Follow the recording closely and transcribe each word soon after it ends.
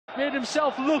Made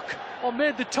himself look, or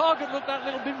made the target look that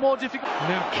little bit more difficult.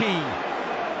 Now Key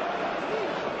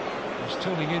is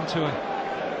turning into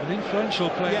an influential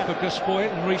player for Gus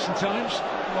Boyd in recent times.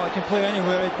 Well, he can play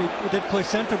anywhere. He did play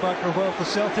centre-back for a while for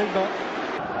Celtic, but...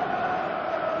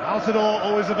 Altidore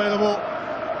always available.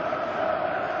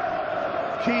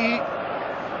 Key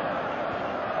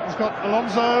has got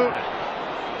Alonso.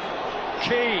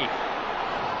 Key.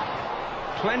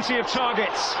 Plenty of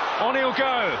targets. On he'll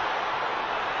go.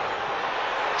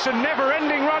 It's a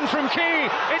never-ending run from Key.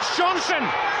 It's Johnson.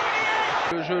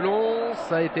 Le jeu long,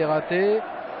 ça a été raté.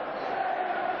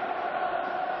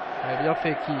 Mais bien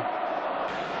fait Key.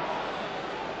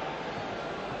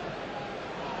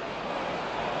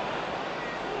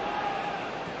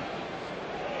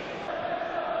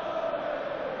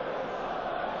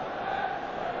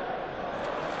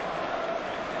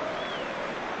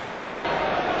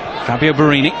 Fabio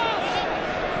Borini.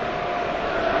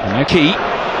 And now Key.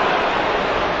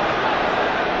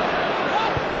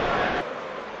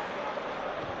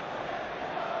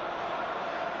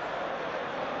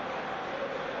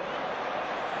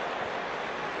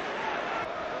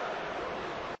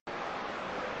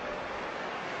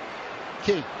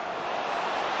 Key.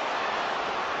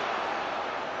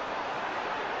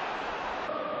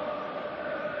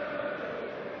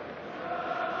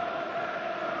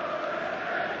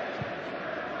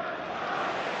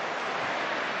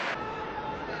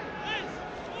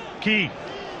 Key.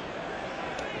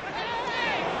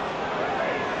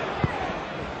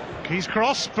 Key's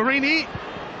cross, Borini.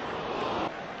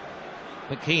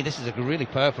 But Key, this is a really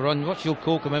powerful run. Watch your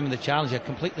Cole come in with the challenge,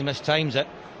 completely mistimes it.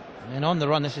 And on the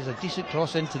run, this is a decent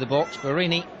cross into the box.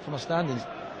 Borini from a standings.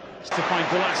 It's to find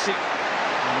Bolacic.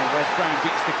 And West Brown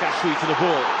beats the Kashui to the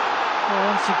ball. Well,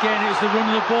 once again, it's the run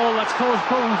of the ball that's caused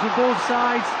problems for both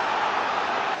sides.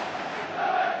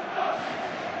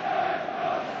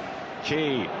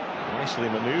 Key. Nicely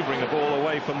manoeuvring a ball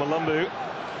away from Malumbu.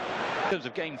 In terms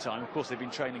of game time, of course, they've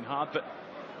been training hard, but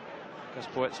Gus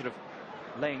Poyet sort of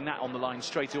laying that on the line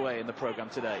straight away in the programme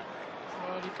today.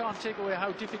 Well, you can't take away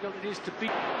how difficult it is to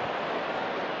beat.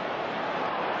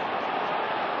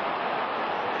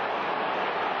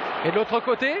 Et de l'autre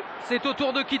côté, c'est au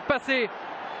tour de Key de passer.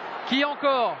 Qui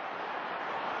encore?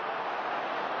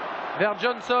 Vers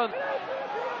Johnson.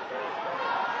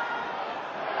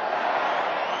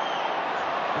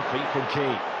 Feet from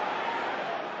Key.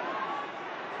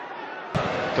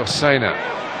 Dossena.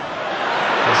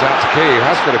 Goes out to Key, who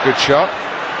has got a good shot.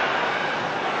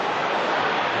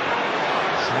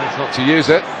 Decides not to use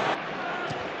it.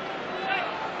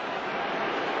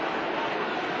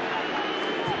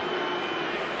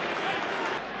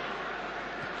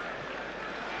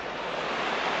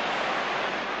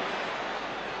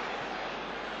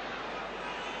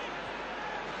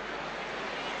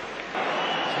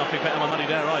 Nothing better my money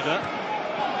there either.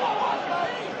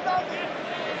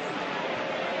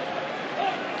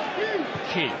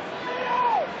 Key,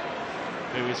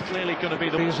 who is clearly going to be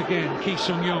the... Here's again, Key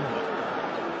Sung-yueng.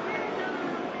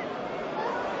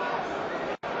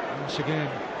 Once again,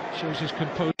 shows his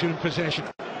composure and possession.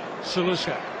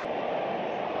 Saluska.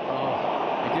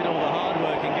 Oh, he did all the hard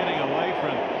work in getting away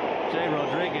from Jay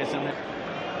Rodriguez and then...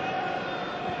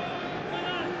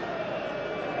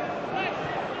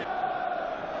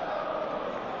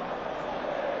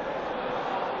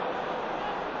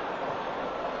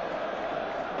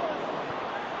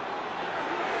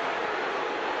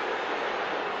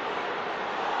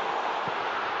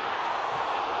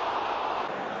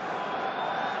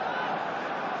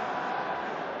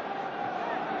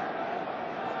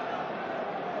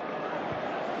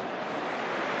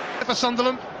 For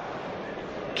Sunderland.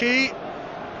 Key.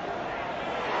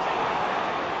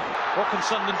 What can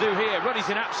Sunderland do here? Ruddy's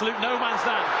in absolute no man's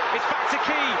land. It's back to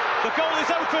Key. The goal is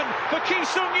open for Key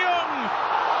Sung-yueng.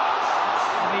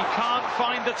 And he can't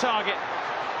find the target.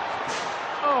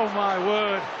 Oh my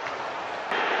word.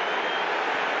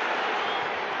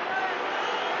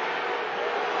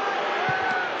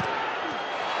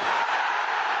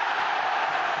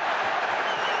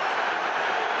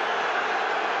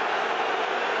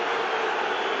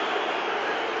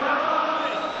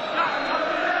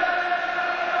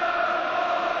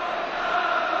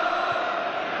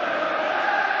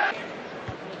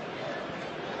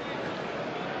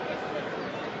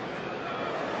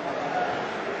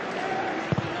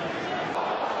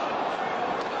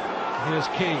 Here's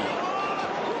Key.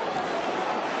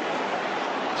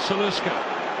 Saluska.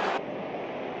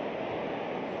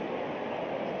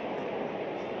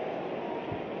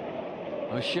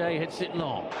 O'Shea hits it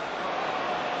long.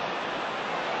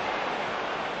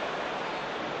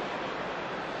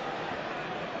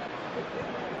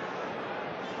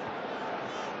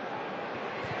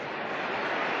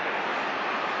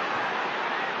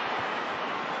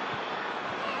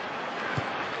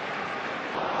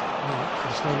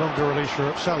 It's no longer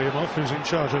Alisher Salyamov who's in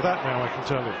charge of that now, I can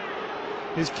tell you.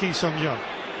 Here's Sung-yueng.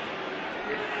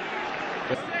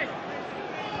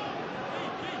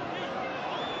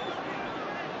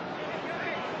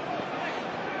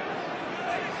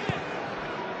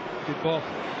 Good ball.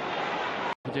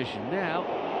 Position now,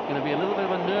 going to be a little bit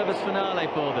of a nervous finale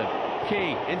for them.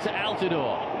 Key into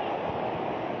Altidore.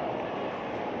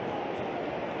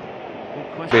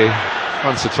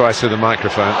 Once or twice to the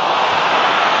microphone.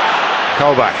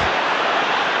 Colback.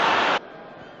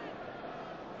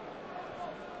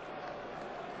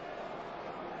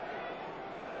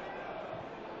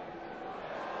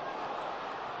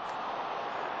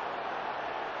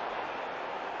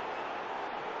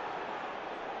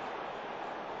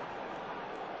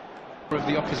 Of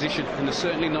the opposition, and they're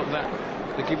certainly not that.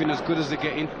 They're giving as good as they're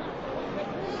getting.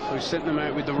 So he sent them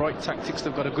out with the right tactics.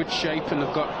 They've got a good shape and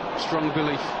they've got strong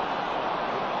belief.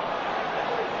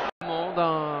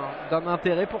 D'un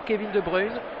intérêt pour Kevin De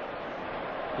Bruyne,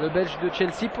 le Belge de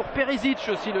Chelsea, pour Perisic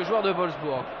aussi, le joueur de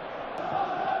Wolfsburg.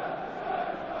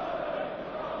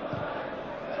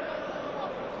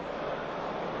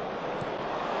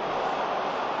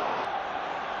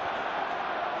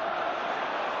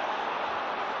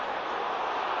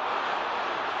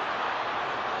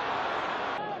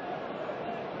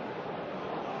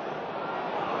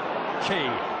 Key.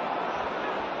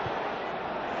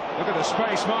 Look at the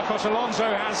space Marcos Alonso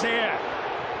has here.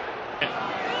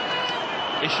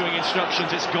 Issuing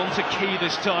instructions, it's gone to Key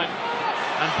this time.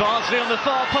 And Bardsley on the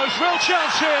far post, real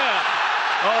chance here.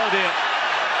 Oh dear.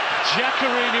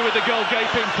 Giaccherini with the goal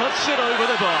gaping, puts it over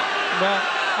the bar. Well,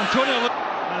 Antonio...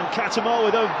 And Catamol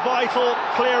with a vital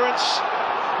clearance.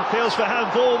 Appeals for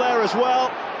handball there as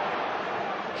well.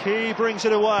 Key brings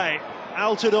it away.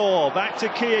 Altidore, back to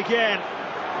Key again.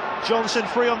 Johnson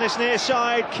free on this near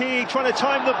side. Key trying to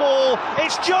time the ball.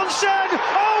 It's Johnson!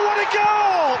 Oh, what a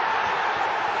goal!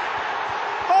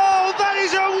 Oh, that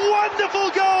is a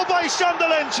wonderful goal by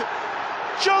Sunderland.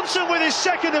 Johnson with his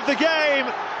second of the game.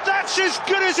 That's as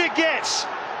good as it gets.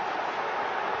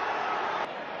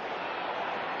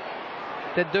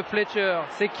 Tête de Fletcher,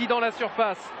 c'est qui dans la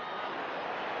surface?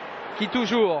 Qui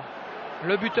toujours?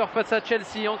 Le buteur face à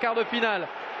Chelsea en quart de finale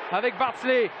avec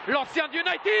Bardsley, l'ancien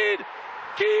d'United.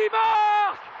 Qui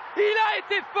marque! Il a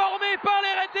été formé par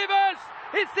les Red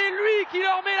Devils et c'est lui qui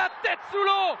leur met la tête sous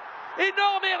l'eau.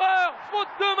 Énorme erreur, faute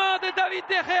de main de David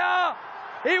De Gea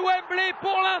et Wembley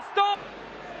pour l'instant.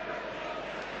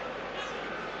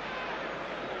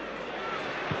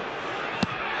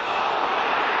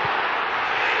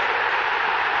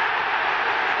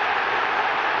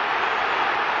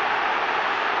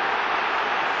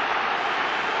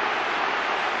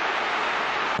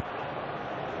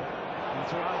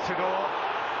 To Altidore,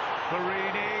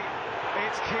 Barini,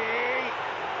 it's Key,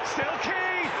 still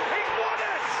Key, he's won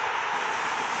it!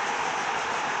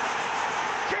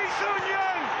 Key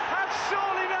Sung-yueng has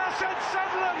surely now sent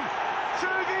Sunderland to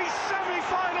the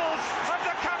semi-finals of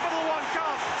the Capital One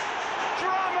Cup.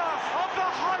 Drama of the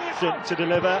highest... To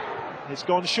deliver, it's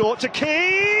gone short to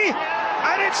Key,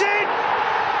 and it's in!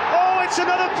 Oh, it's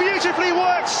another beautifully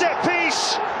worked set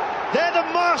piece. They're the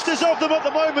masters of them at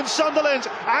the moment, Sunderland,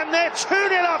 and they're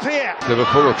 2-0 up here.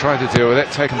 Liverpool are trying to deal with it,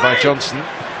 taken by Johnson.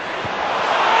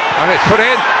 And it's put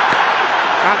in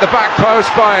at the back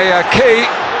post by Key.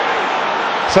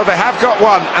 So they have got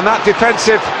one, and that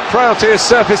defensive frailty has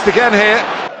surfaced again here.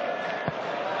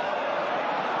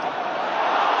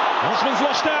 Osman's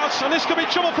lost out, and this could be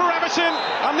trouble for Everton,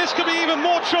 and this could be even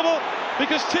more trouble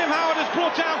because Tim Howard has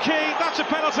brought down Key. That's a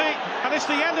penalty, and it's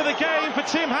the end of the game for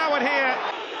Tim Howard here.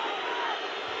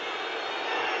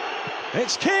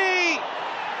 It's Key!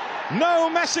 No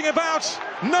messing about,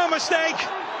 no mistake.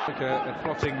 They're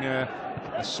plotting a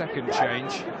second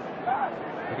change.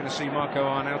 We're going to see Marko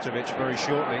Arnautovic very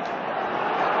shortly.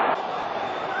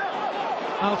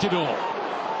 Altidore.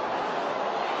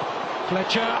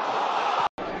 Fletcher.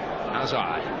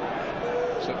 Hazard.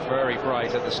 It's looked very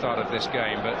bright at the start of this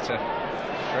game, but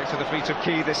straight to the feet of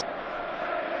Key this.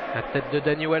 La tête de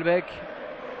Danny Welbeck.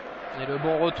 Et le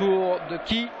bon retour de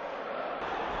Key.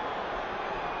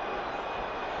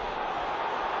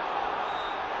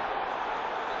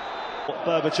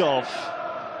 Berbatov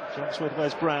jumps with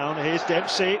Wes Brown. Here's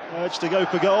Dempsey, urged to go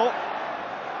for goal.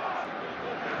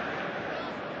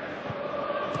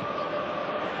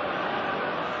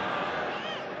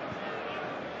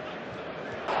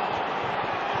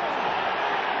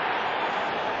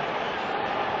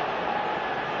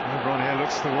 Everyone here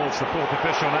looks towards the fourth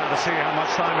official now to see how much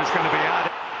time is going to be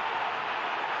added.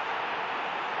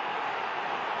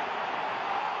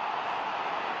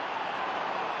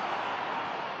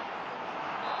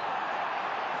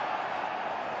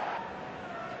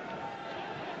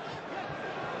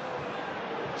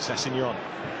 Sessegnon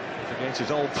against his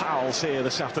old pals here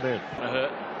this afternoon.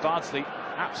 Bardsley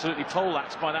absolutely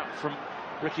poleaxed by that from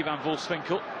Ricky van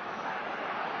Wolfswinkel.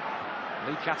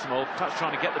 Lee Cattermole perhaps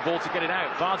trying to get the ball to get it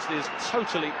out. Bardsley is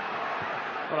totally,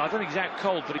 well, I don't think he's out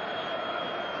cold, but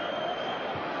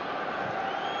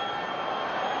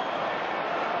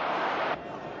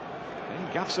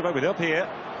Gaffs have opened up here.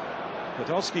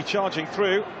 Podolski charging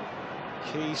through.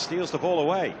 Key steals the ball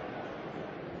away.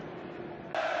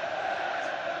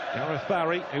 Gareth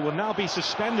Barry, who will now be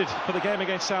suspended for the game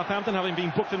against Southampton, having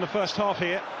been booked in the first half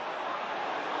here.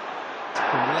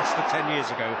 From Leicester 10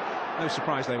 years ago. No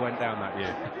surprise they went down that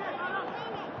year.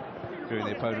 Doing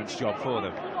the opponent's job for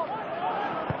them.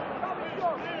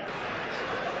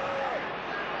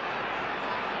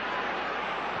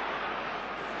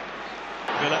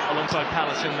 Villa alongside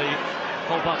Palace in the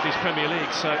whole Barclays Premier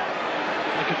League, so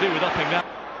they could do with upping that.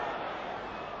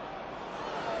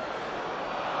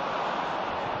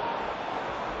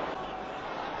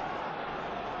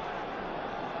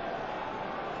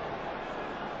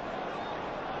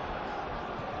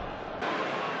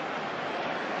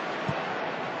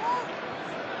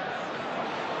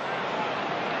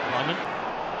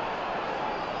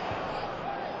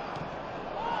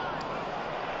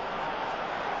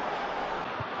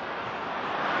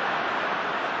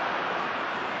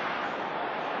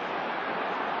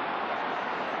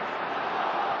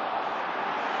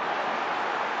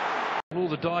 All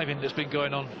the diving that's been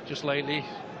going on just lately,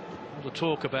 all the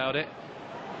talk about it,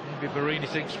 maybe Barini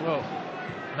thinks, well,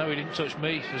 no, he didn't touch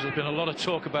me. There's been a lot of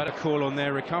talk about it. A call on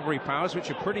their recovery powers, which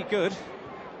are pretty good.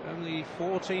 Only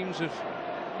 4 teams have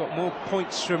got more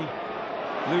points from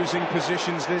losing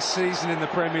positions this season in the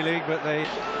Premier League, but they...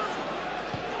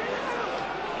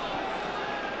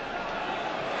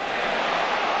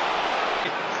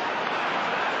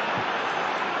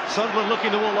 Sunderland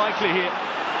looking the more likely here,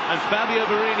 and Fabio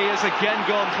Barini has again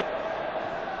gone.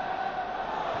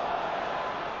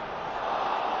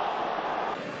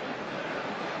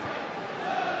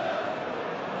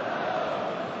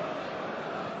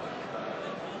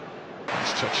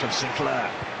 Nice touch from Sinclair.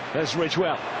 There's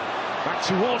Ridgewell. Back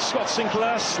towards Scott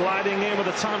Sinclair, sliding in with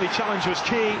a timely challenge was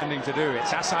Key. To do.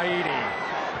 It's Asaidi.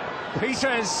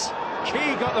 Peters.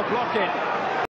 Key got the block in.